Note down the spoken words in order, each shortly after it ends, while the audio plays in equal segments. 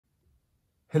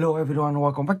Hello everyone,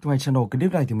 welcome back to my channel. Cái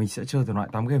clip này thì mình sẽ chơi thể loại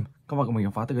 8 game. Các bạn cùng mình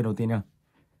khám phá từ game đầu tiên nha.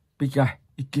 Piggy,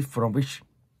 Equipe from Beach.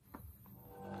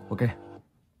 Ok.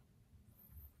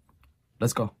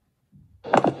 Let's go.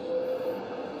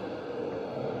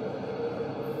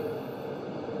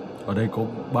 Ở đây có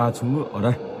 3 chú ngựa ở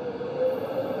đây.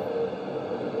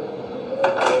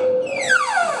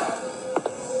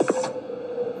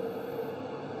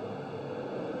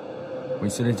 Mình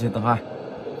sẽ lên trên tầng 2.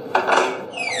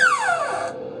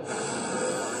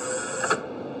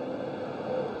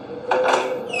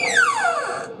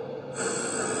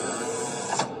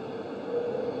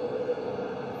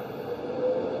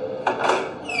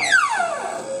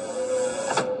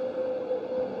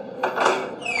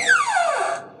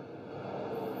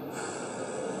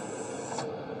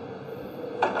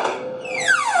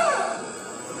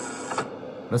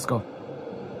 Let's go.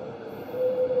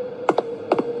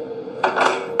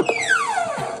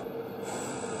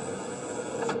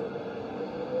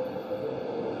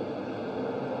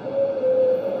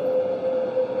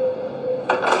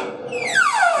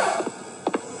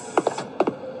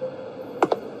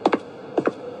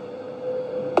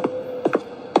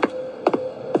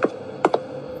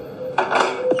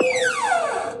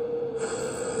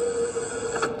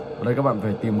 Ở đây các bạn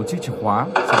phải tìm một chiếc chìa khóa,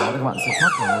 sau đó các bạn sẽ thoát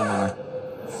khỏi ngôi nhà này.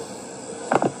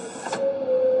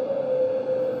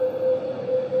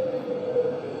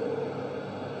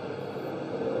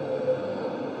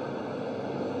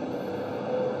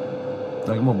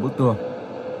 Đây có một bức tường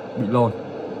bị lồi.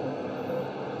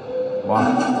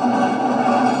 Wow.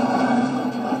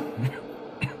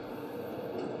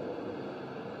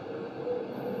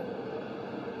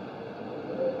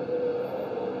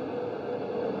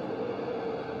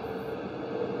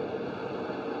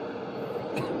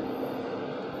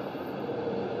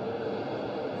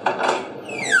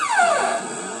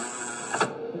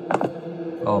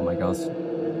 Oh my gosh.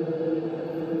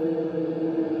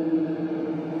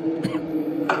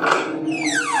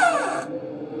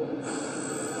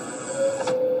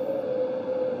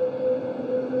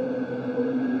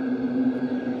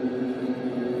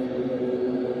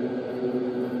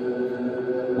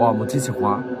 Wow, một chiếc chìa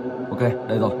khóa. Ok,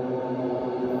 đây rồi.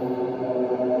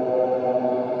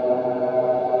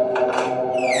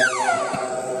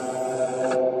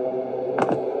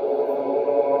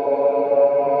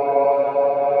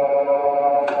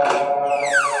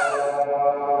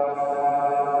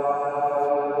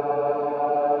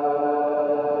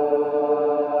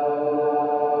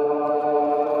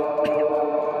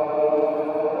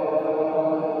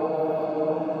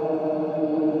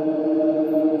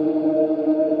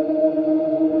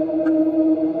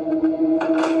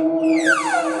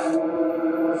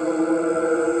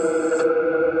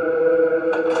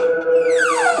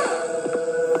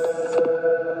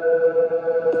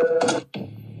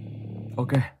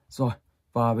 Ok, rồi.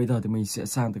 Và bây giờ thì mình sẽ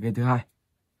sang tới game thứ 2.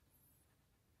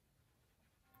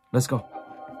 Let's go.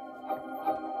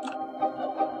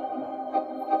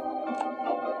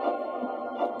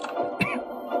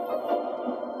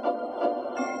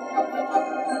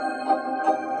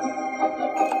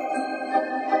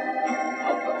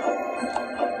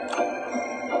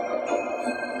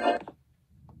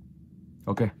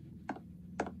 Ok.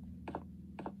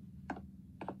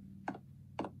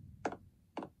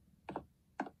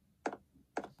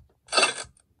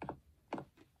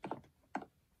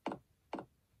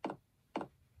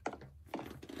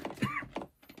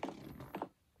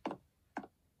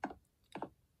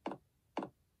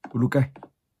 Ok,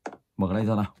 mở cái này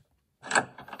ra nào.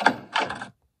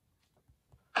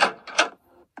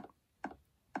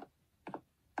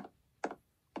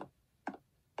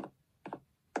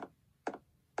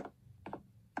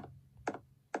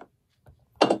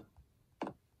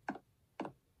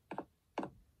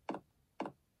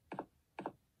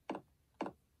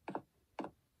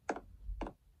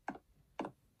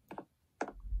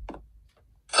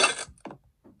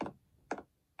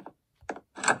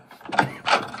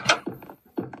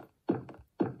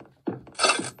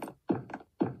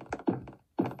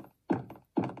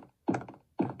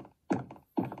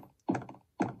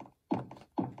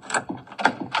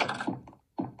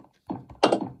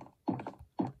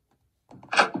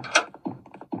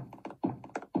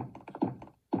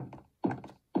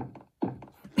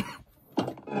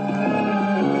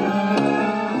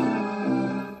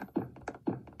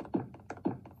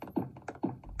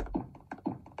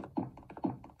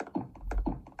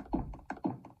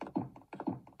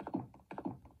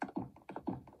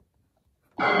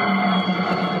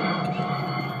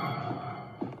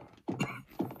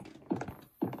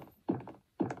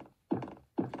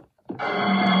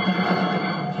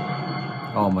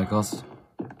 Oh my gosh,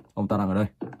 ông ta đang ở đây.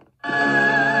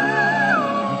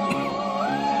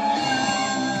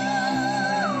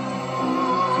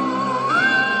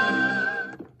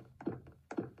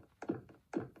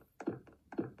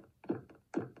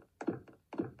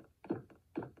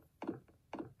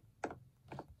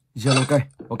 Yellow cây.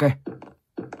 Ok.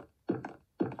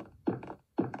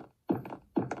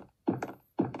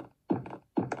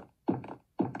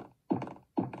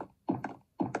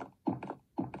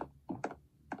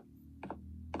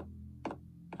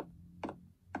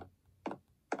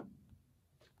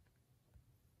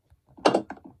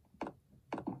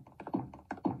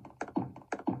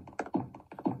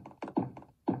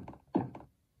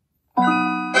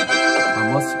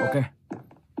 Ok.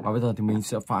 Và bây giờ thì mình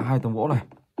sẽ phá hai tấm gỗ này.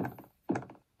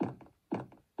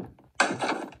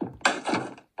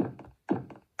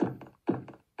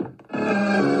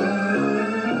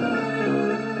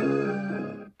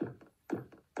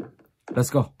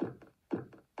 Let's go.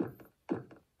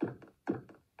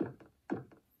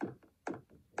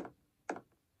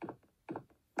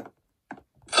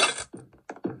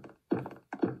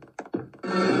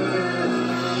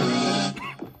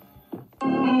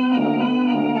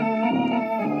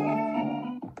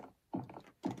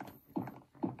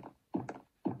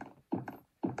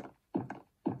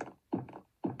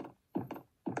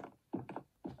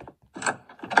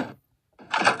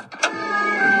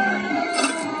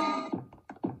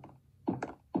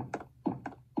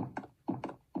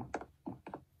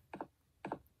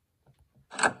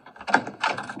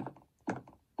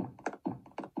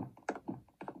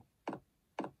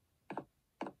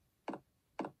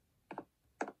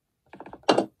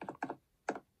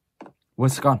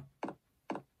 Wisconsin.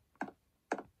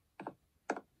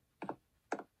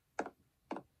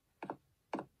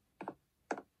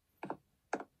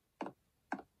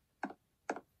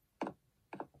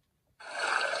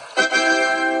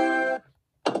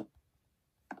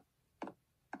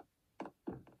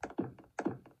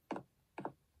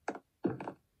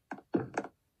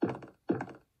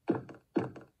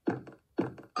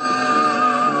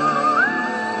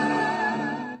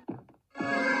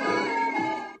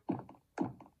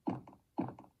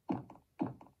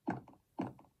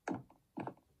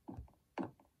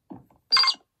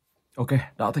 Ok,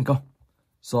 đã thành công.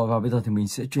 Rồi và bây giờ thì mình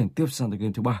sẽ chuyển tiếp sang tới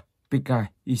game thứ 3, Piggy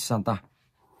y Santa.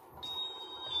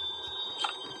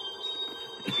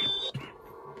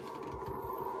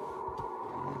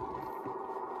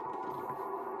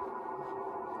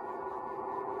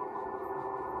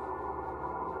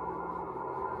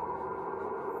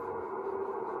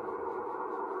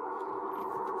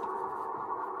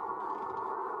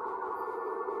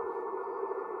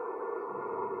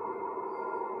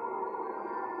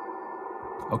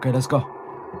 Ok, let's go.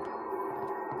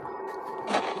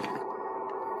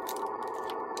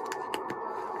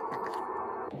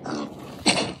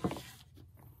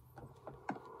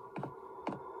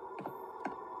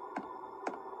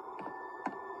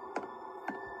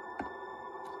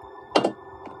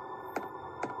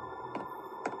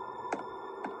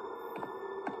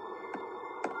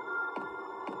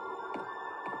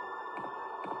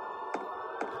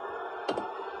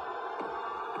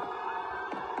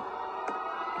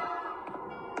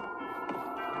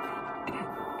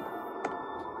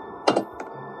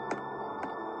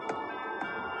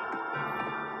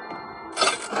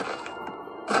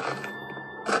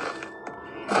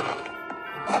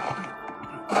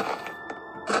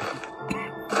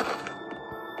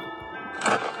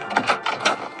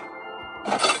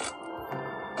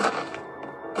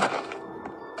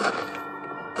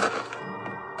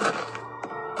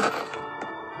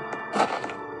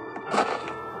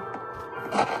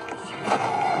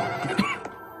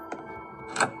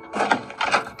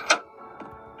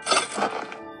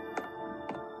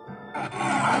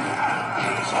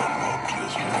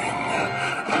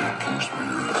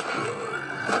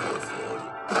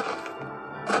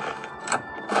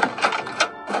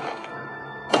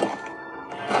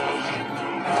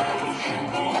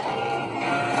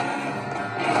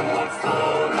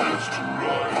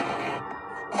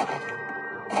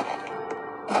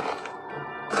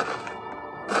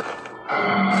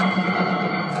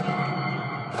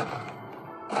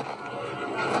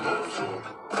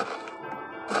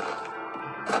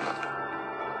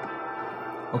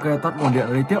 Ok, tắt nguồn điện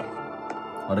ở đây tiếp.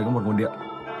 Ở đây có một nguồn điện.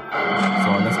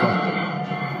 Rồi, let's go.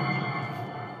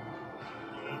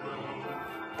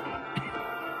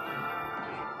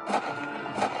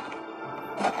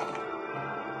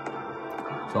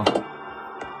 Rồi.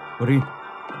 Green.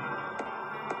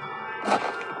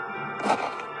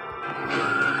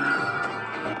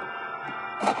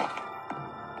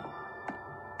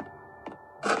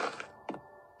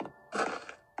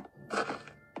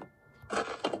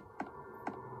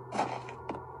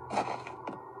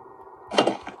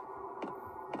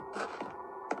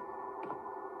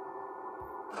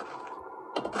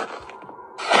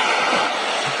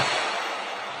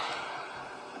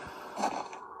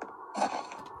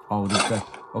 Oh, this guy.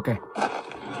 Okay.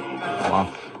 Wow.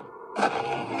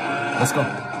 Let's go.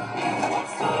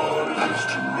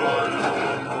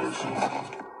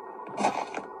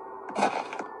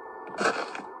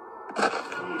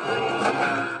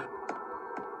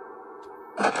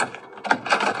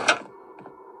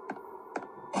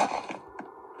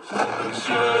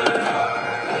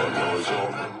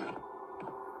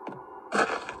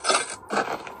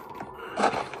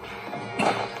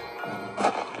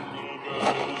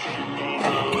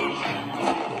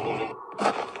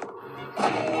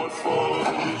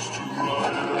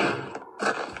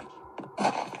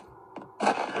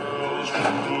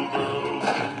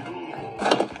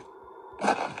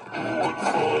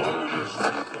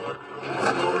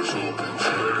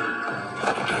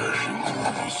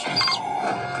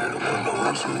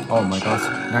 Oh my god,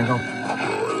 nhanh không?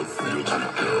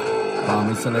 Và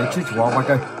mình sẽ lấy chiếc chìa khóa qua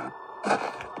cây.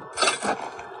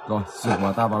 Rồi, rửa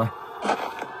quả ta vào đây.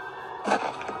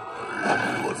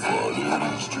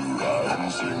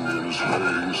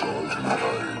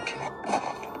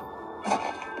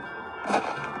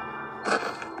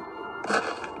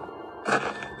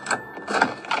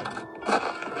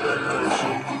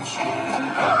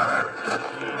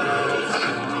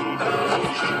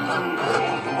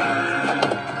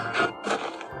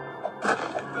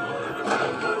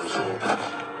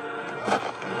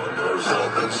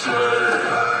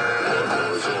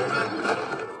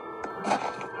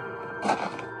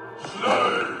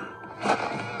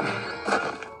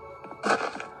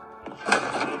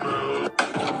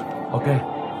 Ok.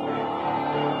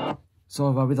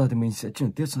 Rồi và bây giờ thì mình sẽ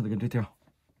chuyển tiếp sang cái tiếp theo.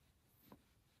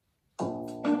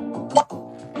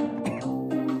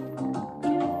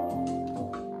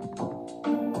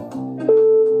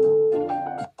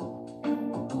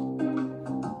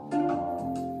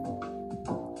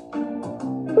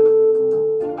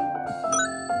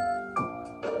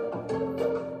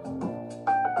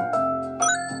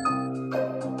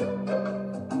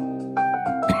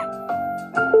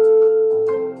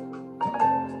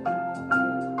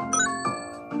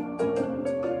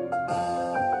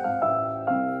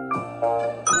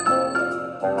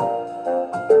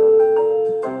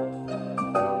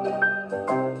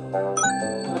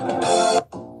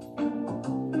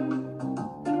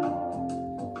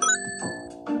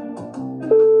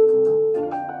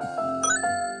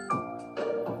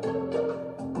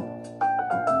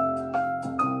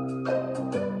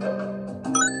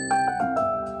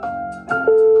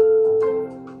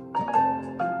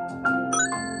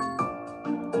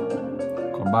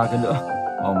 Còn 3 cái nữa.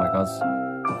 Oh my god.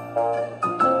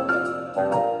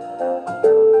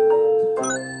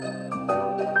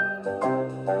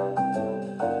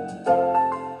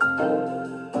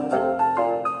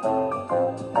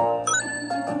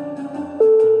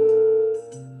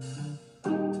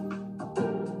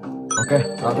 Ok,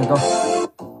 đã thành công.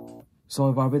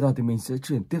 Rồi và bây giờ thì mình sẽ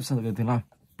chuyển tiếp sang cái thứ 5.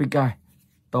 Piggy,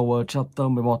 Tower Chapter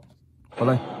 11. Vào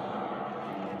đây.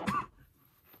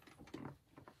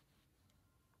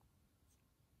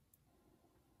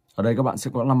 Ở đây các bạn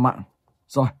sẽ có 5 mạng.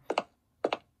 Rồi.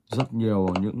 Rất nhiều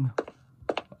những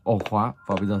ổ khóa.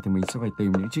 Và bây giờ thì mình sẽ phải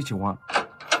tìm những chiếc chìa khóa.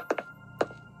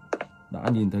 Đã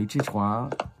nhìn thấy chiếc chìa khóa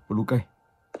blue key.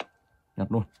 Nhặt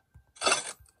luôn.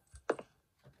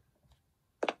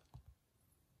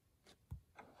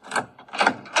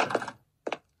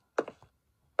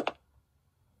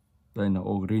 Đây là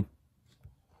ô green.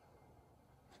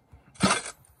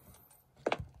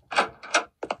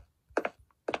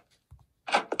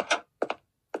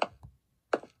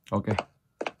 Ok.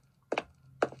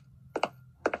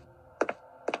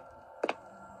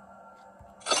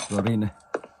 Green này.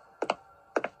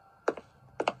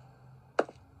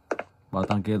 Bảo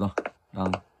tàng kia rồi.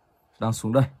 Đang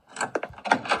xuống đây.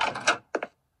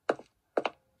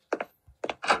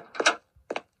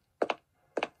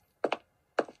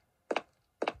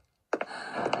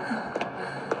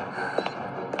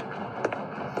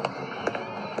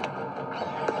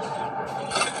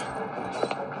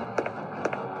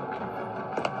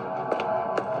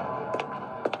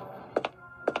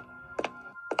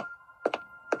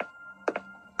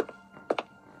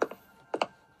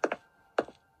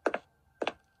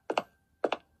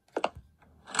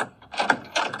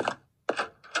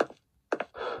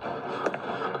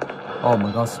 Oh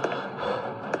my god.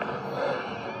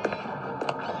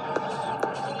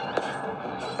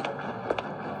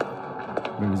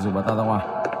 Mình phải dùng bà ta ra ngoài.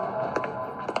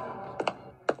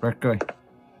 Red cười.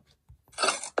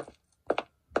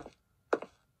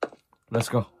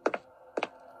 Let's go.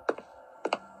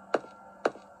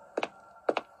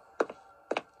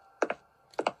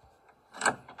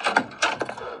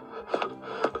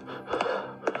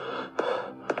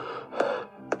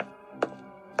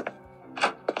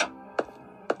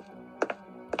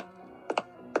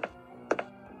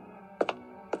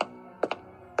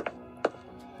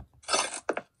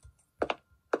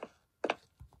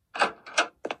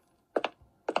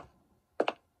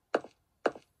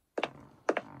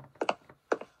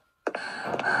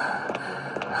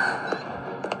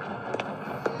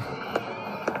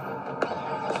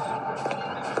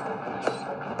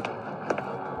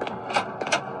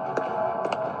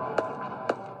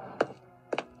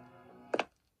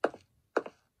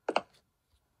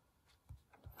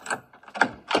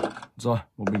 Rồi,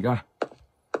 một bình ga.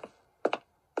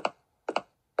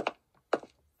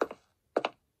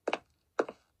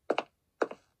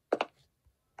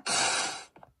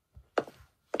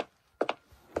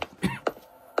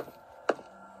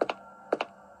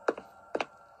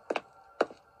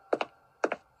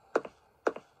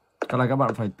 Cái này các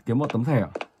bạn phải kiếm một tấm thẻ.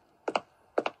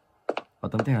 Và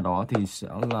tấm thẻ đó thì sẽ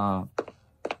là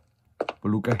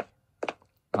blue key.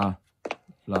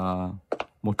 Là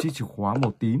một chiếc chìa khóa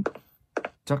màu tím.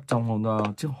 Chắc trong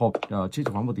chiếc hộp chiếc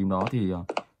chìa khóa màu tím đó thì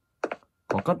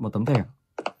có cất một tấm thẻ.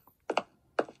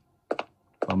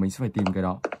 Và mình sẽ phải tìm cái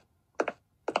đó.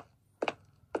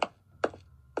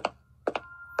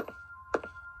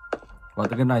 Và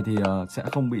tựa game này thì sẽ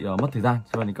không bị mất thời gian,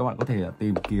 cho nên các bạn có thể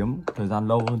tìm kiếm thời gian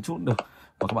lâu hơn chút được.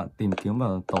 Và các bạn tìm kiếm và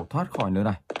tẩu thoát khỏi nơi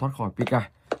này, thoát khỏi Piggy.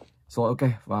 Rồi ok,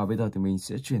 và bây giờ thì mình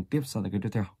sẽ chuyển tiếp sang cái tiếp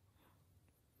theo.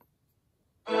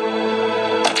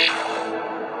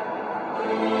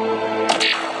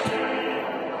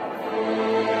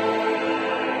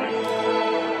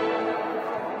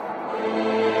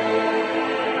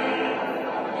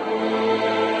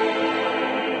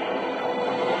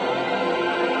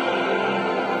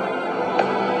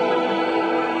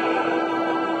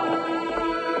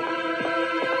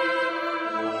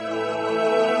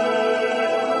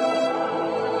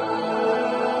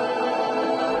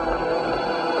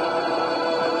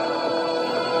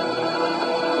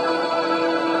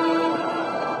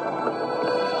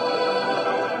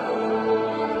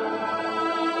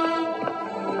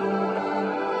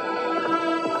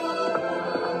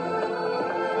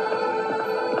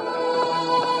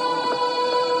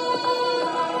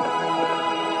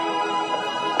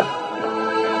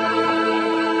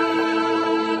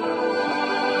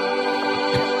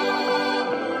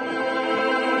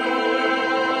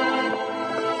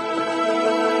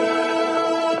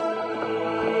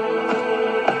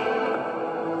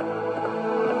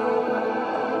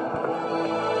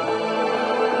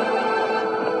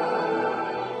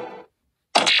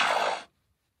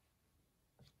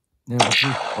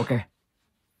 Ok.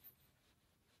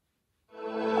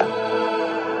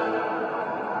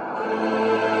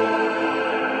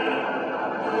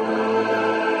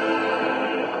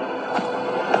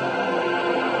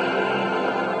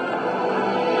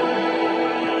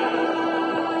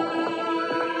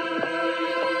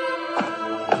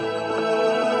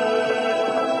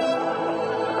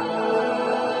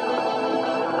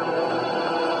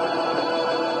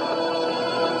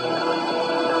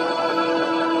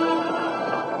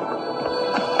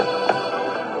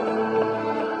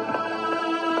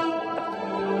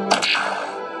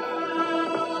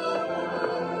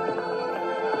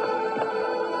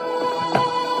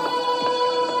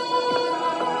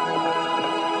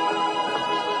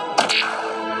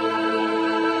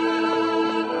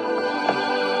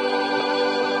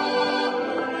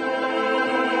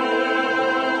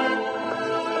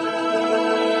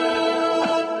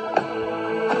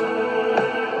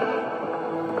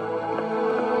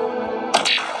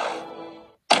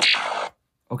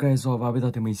 Ok rồi, và bây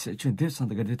giờ thì mình sẽ chuyển tiếp sang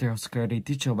cái tiếp theo, Scary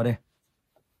Teacher 3D.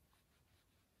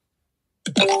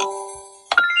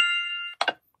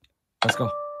 Let's go.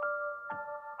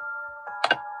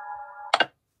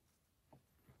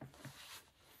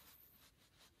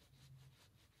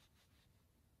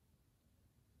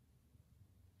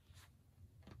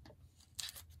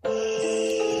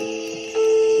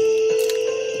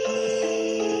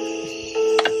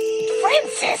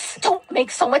 Francis, don't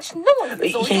make so much noise.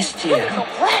 Yes, dear. The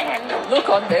plan. Look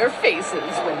on their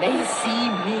faces when they see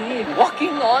me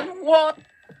walking on water.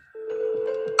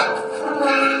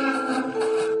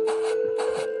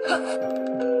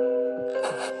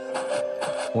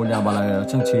 Ngôi nhà bà này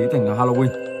trang trí thành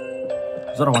Halloween,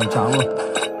 rất là hoành tráng luôn.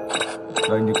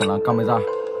 Đây như còn là camera.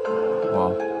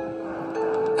 Wow.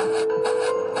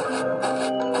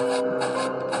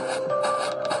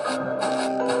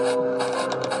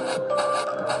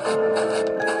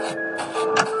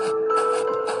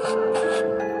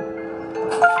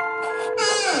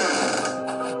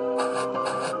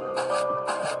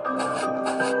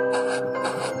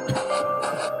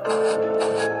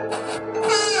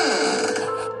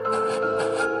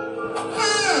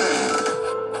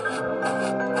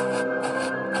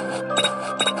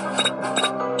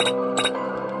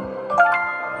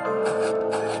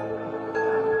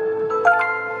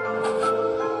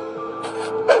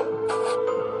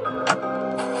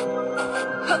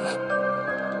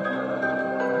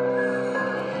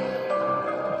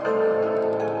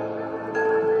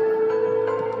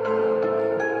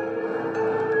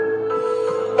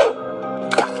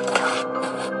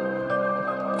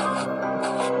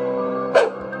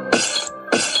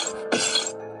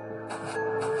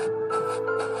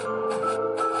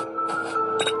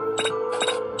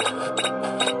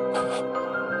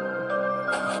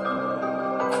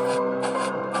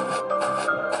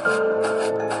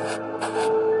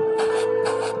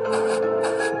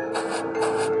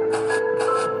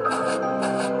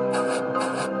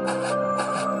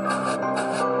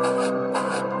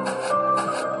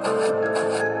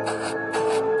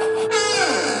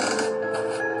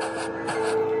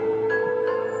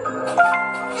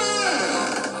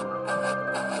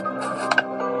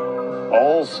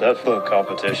 for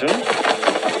competition.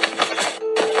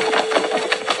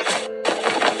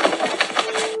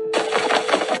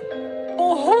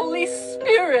 Oh, Holy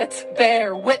Spirit,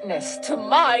 bear witness to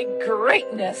my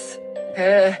greatness.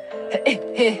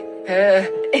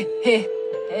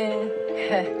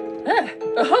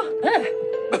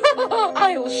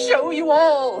 I'll show you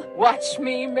all. Watch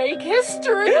me make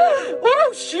history.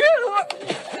 Oh, shoot.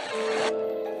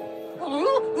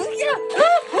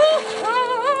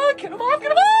 Get him off,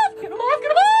 get him off, get him off,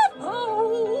 get him off.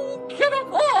 Oh, get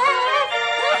him off.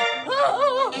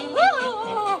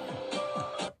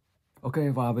 Ok,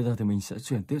 và bây giờ thì mình sẽ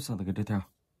chuyển tiếp sang cái tiếp theo.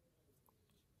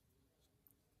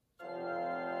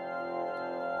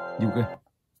 UK.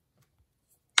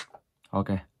 Ok.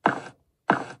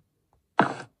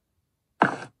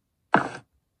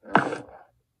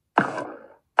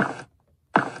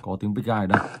 Có tiếng Piggy ở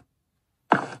đây.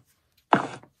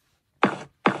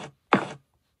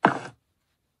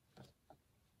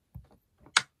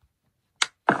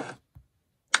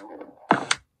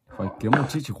 Phải kiếm một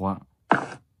chiếc chìa khóa.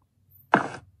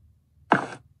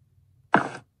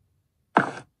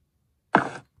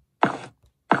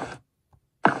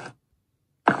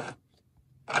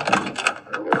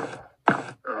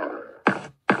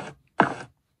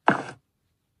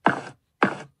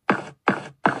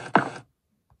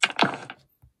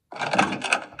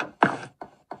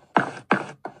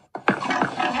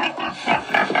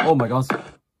 Oh my gosh.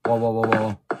 Wow, wow, wow,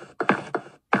 wow.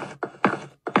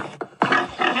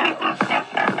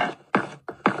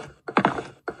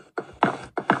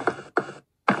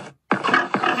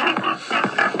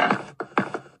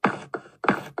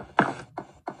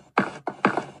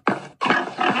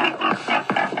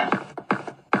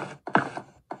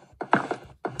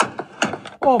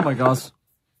 Oh my gosh.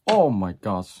 Oh my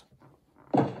gosh.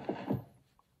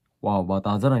 Wow, bà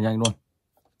ta rất là nhanh luôn.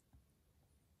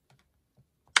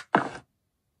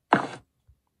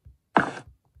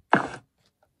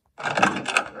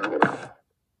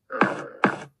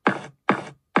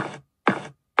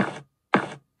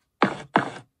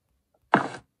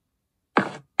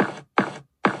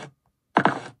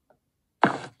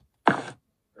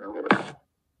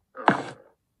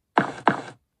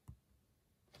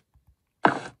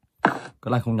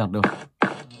 Cái này không nhặt được.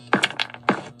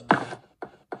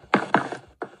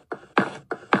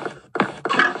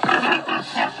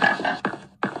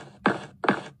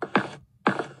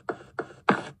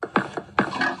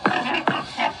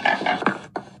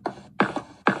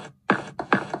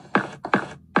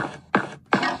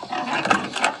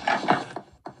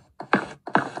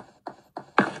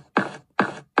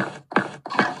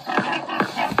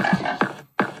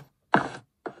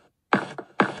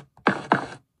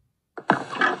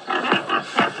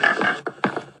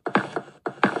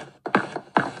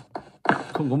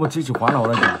 Không có một chiếc chìa khóa nào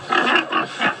ở đây cả.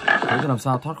 Thế thì làm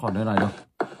sao thoát khỏi nơi này đâu.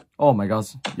 Oh my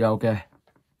god. Yeah, ok.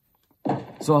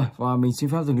 Rồi, và mình xin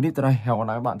phép dừng clip tại đây. Hẹn gặp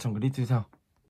lại các bạn trong clip tiếp theo.